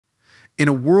In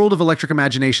a world of electric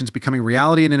imaginations becoming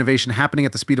reality and innovation happening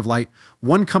at the speed of light,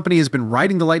 one company has been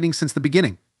riding the lightning since the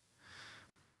beginning.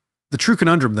 The true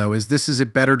conundrum, though, is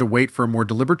it better to wait for a more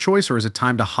deliberate choice, or is it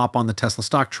time to hop on the Tesla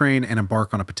stock train and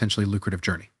embark on a potentially lucrative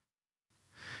journey?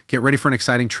 Get ready for an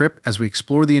exciting trip as we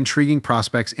explore the intriguing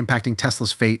prospects impacting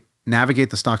Tesla's fate, navigate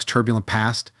the stock's turbulent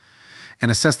past, and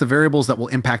assess the variables that will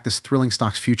impact this thrilling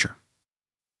stock's future.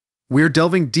 We're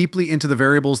delving deeply into the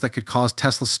variables that could cause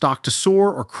Tesla's stock to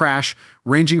soar or crash,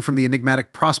 ranging from the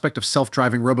enigmatic prospect of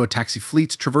self-driving robo-taxi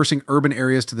fleets traversing urban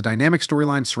areas to the dynamic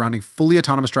storylines surrounding fully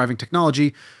autonomous driving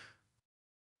technology.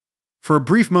 For a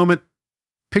brief moment,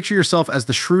 picture yourself as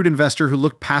the shrewd investor who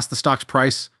looked past the stock's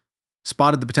price,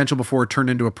 spotted the potential before it turned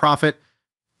into a profit,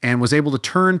 and was able to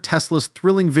turn Tesla's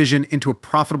thrilling vision into a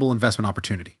profitable investment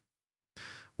opportunity.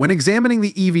 When examining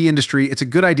the EV industry, it's a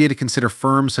good idea to consider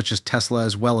firms such as Tesla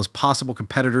as well as possible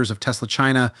competitors of Tesla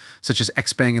China, such as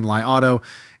XPeng and Li Auto.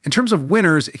 In terms of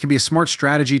winners, it can be a smart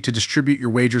strategy to distribute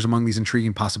your wagers among these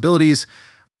intriguing possibilities.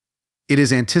 It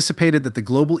is anticipated that the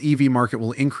global EV market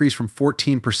will increase from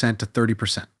 14% to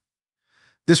 30%.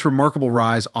 This remarkable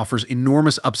rise offers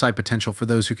enormous upside potential for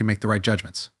those who can make the right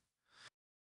judgments.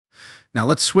 Now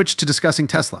let's switch to discussing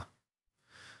Tesla.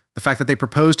 The fact that they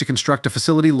propose to construct a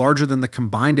facility larger than the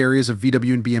combined areas of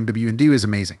VW and BMW is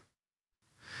amazing.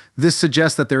 This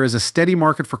suggests that there is a steady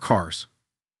market for cars,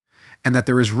 and that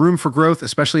there is room for growth,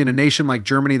 especially in a nation like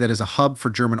Germany that is a hub for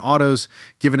German autos.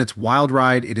 Given its wild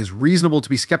ride, it is reasonable to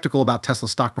be skeptical about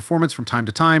Tesla's stock performance from time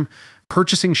to time.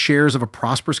 Purchasing shares of a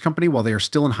prosperous company while they are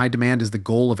still in high demand is the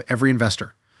goal of every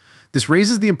investor. This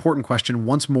raises the important question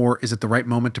once more: is it the right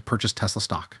moment to purchase Tesla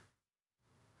stock?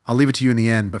 I'll leave it to you in the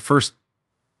end, but first,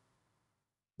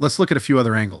 let's look at a few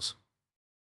other angles.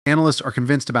 Analysts are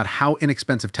convinced about how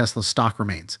inexpensive Tesla's stock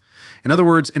remains. In other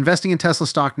words, investing in Tesla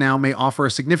stock now may offer a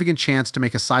significant chance to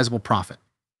make a sizable profit.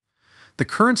 The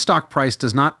current stock price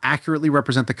does not accurately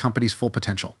represent the company's full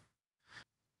potential.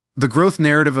 The growth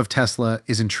narrative of Tesla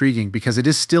is intriguing because it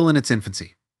is still in its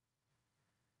infancy.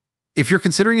 If you're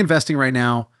considering investing right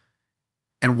now,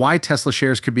 and why Tesla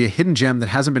shares could be a hidden gem that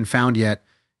hasn't been found yet,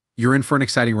 you're in for an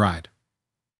exciting ride.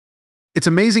 It's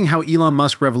amazing how Elon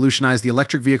Musk revolutionized the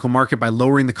electric vehicle market by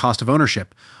lowering the cost of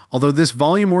ownership. Although this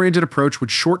volume-oriented approach would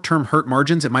short-term hurt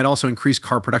margins, it might also increase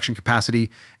car production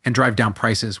capacity and drive down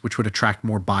prices, which would attract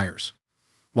more buyers.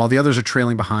 While the others are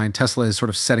trailing behind, Tesla is sort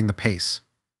of setting the pace.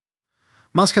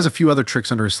 Musk has a few other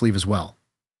tricks under his sleeve as well.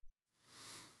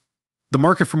 The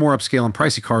market for more upscale and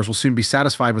pricey cars will soon be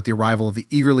satisfied with the arrival of the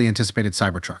eagerly anticipated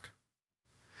Cybertruck.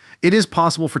 It is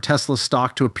possible for Tesla's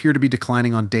stock to appear to be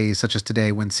declining on days such as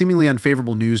today when seemingly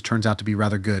unfavorable news turns out to be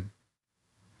rather good.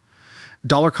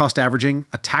 Dollar cost averaging,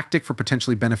 a tactic for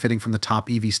potentially benefiting from the top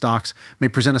EV stocks, may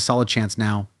present a solid chance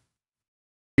now.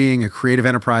 Being a creative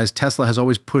enterprise, Tesla has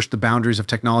always pushed the boundaries of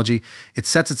technology. It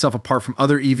sets itself apart from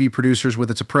other EV producers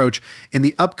with its approach. In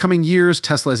the upcoming years,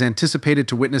 Tesla is anticipated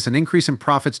to witness an increase in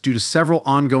profits due to several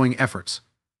ongoing efforts.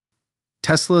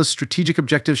 Tesla's strategic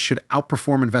objectives should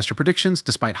outperform investor predictions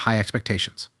despite high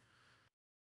expectations.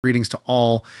 Greetings to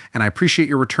all, and I appreciate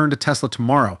your return to Tesla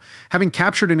tomorrow. Having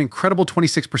captured an incredible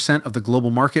 26% of the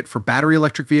global market for battery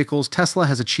electric vehicles, Tesla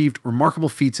has achieved remarkable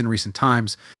feats in recent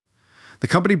times. The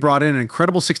company brought in an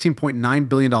incredible $16.9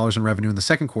 billion in revenue in the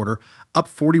second quarter, up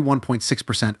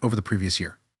 41.6% over the previous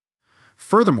year.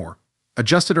 Furthermore,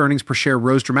 adjusted earnings per share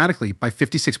rose dramatically by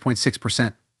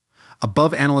 56.6%.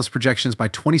 Above analyst projections by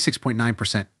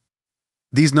 26.9%.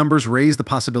 These numbers raise the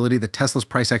possibility that Tesla's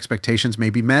price expectations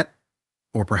may be met,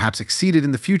 or perhaps exceeded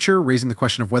in the future, raising the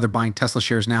question of whether buying Tesla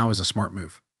shares now is a smart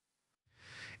move.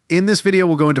 In this video,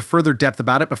 we'll go into further depth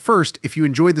about it, but first, if you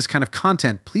enjoyed this kind of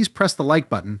content, please press the like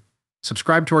button,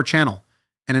 subscribe to our channel,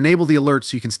 and enable the alerts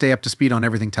so you can stay up to speed on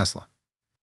everything Tesla.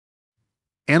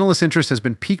 Analyst interest has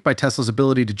been piqued by Tesla's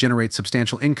ability to generate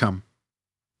substantial income,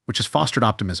 which has fostered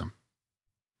optimism.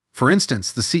 For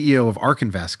instance, the CEO of ARK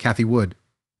Invest, Cathie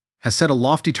has set a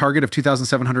lofty target of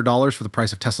 $2,700 for the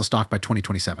price of Tesla stock by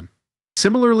 2027.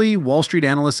 Similarly, Wall Street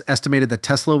analysts estimated that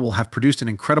Tesla will have produced an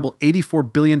incredible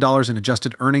 $84 billion in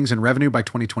adjusted earnings and revenue by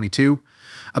 2022.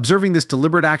 Observing this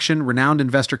deliberate action, renowned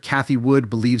investor Cathie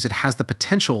believes it has the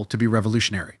potential to be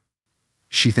revolutionary.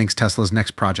 She thinks Tesla's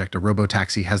next project, a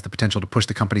robo-taxi, has the potential to push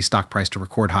the company's stock price to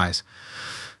record highs.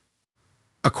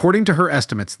 According to her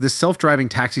estimates, this self-driving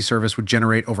taxi service would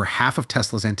generate over half of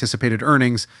Tesla's anticipated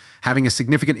earnings, having a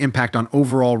significant impact on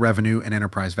overall revenue and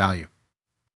enterprise value.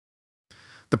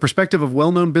 The perspective of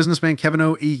well-known businessman Kevin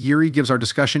O'Leary gives our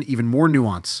discussion even more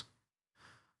nuance.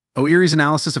 O'Leary's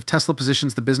analysis of Tesla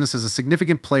positions the business as a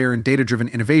significant player in data-driven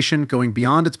innovation, going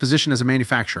beyond its position as a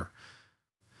manufacturer.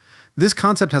 This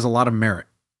concept has a lot of merit.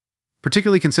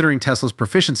 particularly considering Tesla's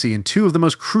proficiency in two of the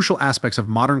most crucial aspects of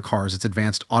modern cars: its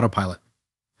advanced autopilot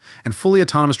and fully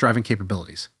autonomous driving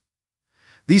capabilities.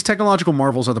 These technological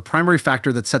marvels are the primary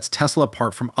factor that sets Tesla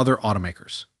apart from other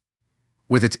automakers.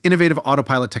 With its innovative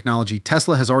autopilot technology,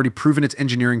 Tesla has already proven its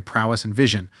engineering prowess and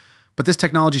vision, but this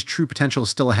technology's true potential is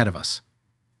still ahead of us.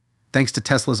 Thanks to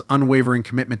Tesla's unwavering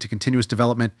commitment to continuous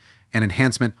development and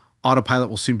enhancement, autopilot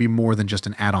will soon be more than just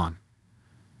an add-on.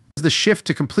 The shift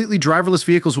to completely driverless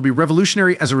vehicles will be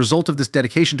revolutionary as a result of this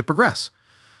dedication to progress.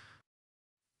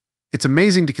 It's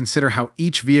amazing to consider how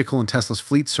each vehicle in Tesla's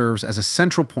fleet serves as a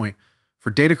central point for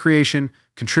data creation,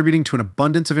 contributing to an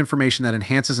abundance of information that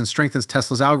enhances and strengthens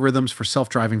Tesla's algorithms for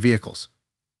self-driving vehicles.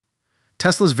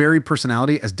 Tesla's varied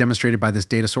personality, as demonstrated by this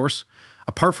data source.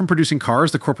 Apart from producing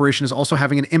cars, the corporation is also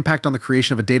having an impact on the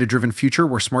creation of a data-driven future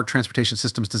where smart transportation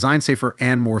systems design safer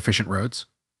and more efficient roads.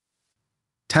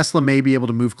 Tesla may be able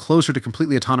to move closer to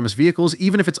completely autonomous vehicles,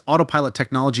 even if its autopilot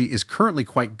technology is currently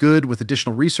quite good with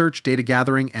additional research, data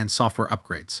gathering, and software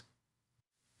upgrades.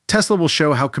 Tesla will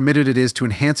show how committed it is to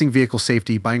enhancing vehicle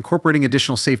safety by incorporating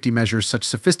additional safety measures such as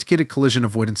sophisticated collision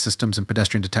avoidance systems and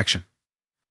pedestrian detection.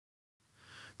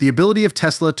 The ability of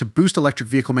Tesla to boost electric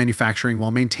vehicle manufacturing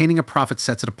while maintaining a profit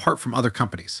sets it apart from other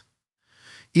companies.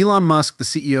 Elon Musk, the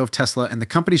CEO of Tesla, and the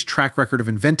company's track record of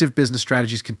inventive business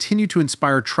strategies continue to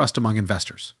inspire trust among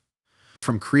investors.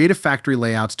 From creative factory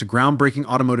layouts to groundbreaking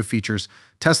automotive features,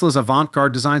 Tesla's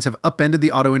avant-garde designs have upended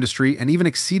the auto industry and even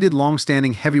exceeded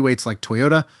long-standing heavyweights like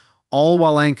Toyota, all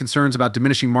while laying concerns about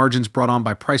diminishing margins brought on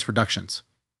by price reductions.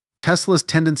 Tesla's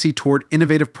tendency toward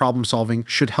innovative problem-solving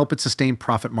should help it sustain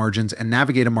profit margins and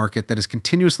navigate a market that is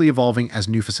continuously evolving as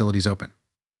new facilities open.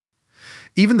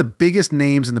 Even the biggest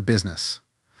names in the business,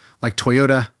 like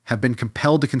Toyota, have been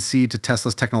compelled to concede to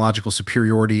Tesla's technological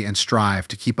superiority and strive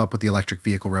to keep up with the electric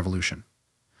vehicle revolution.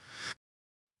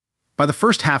 By the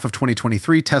first half of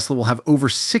 2023, Tesla will have over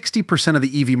 60% of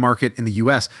the EV market in the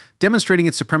US, demonstrating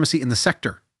its supremacy in the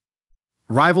sector.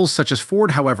 Rivals such as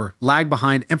Ford, however, lag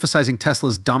behind, emphasizing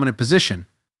Tesla's dominant position.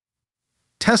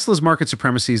 Tesla's market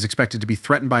supremacy is expected to be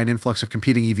threatened by an influx of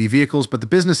competing EV vehicles, but the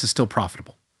business is still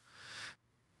profitable.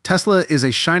 Tesla is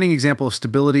a shining example of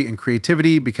stability and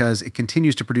creativity because it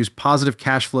continues to produce positive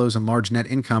cash flows and large net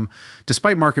income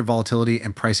despite market volatility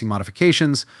and pricing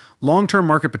modifications. Long-term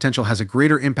market potential has a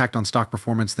greater impact on stock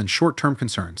performance than short-term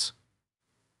concerns.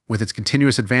 With its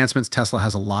continuous advancements, Tesla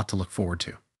has a lot to look forward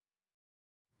to.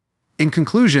 In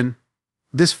conclusion,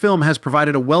 this film has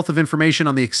provided a wealth of information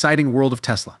on the exciting world of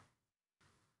Tesla.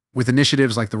 With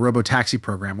initiatives like the Robo-Taxi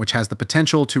program, which has the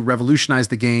potential to revolutionize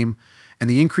the game, and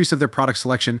the increase of their product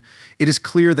selection, it is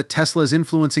clear that Tesla is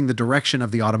influencing the direction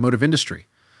of the automotive industry.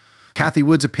 Cathie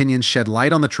Wood's opinions shed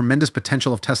light on the tremendous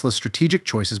potential of Tesla's strategic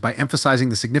choices by emphasizing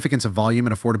the significance of volume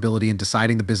and affordability in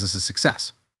deciding the business's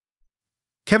success.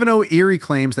 Kevin O'Eary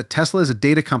claims that Tesla is a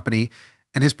data company,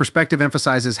 and his perspective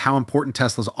emphasizes how important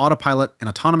Tesla's autopilot and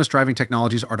autonomous driving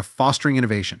technologies are to fostering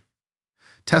innovation.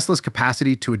 Tesla's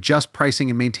capacity to adjust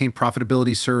pricing and maintain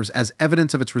profitability serves as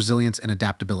evidence of its resilience and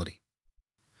adaptability.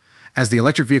 As the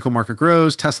electric vehicle market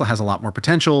grows, Tesla has a lot more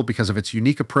potential because of its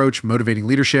unique approach, motivating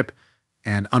leadership,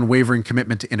 and unwavering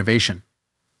commitment to innovation.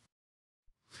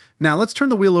 Now, let's turn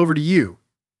the wheel over to you.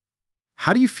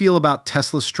 How do you feel about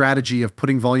Tesla's strategy of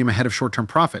putting volume ahead of short-term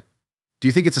profit? Do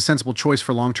you think it's a sensible choice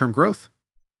for long-term growth?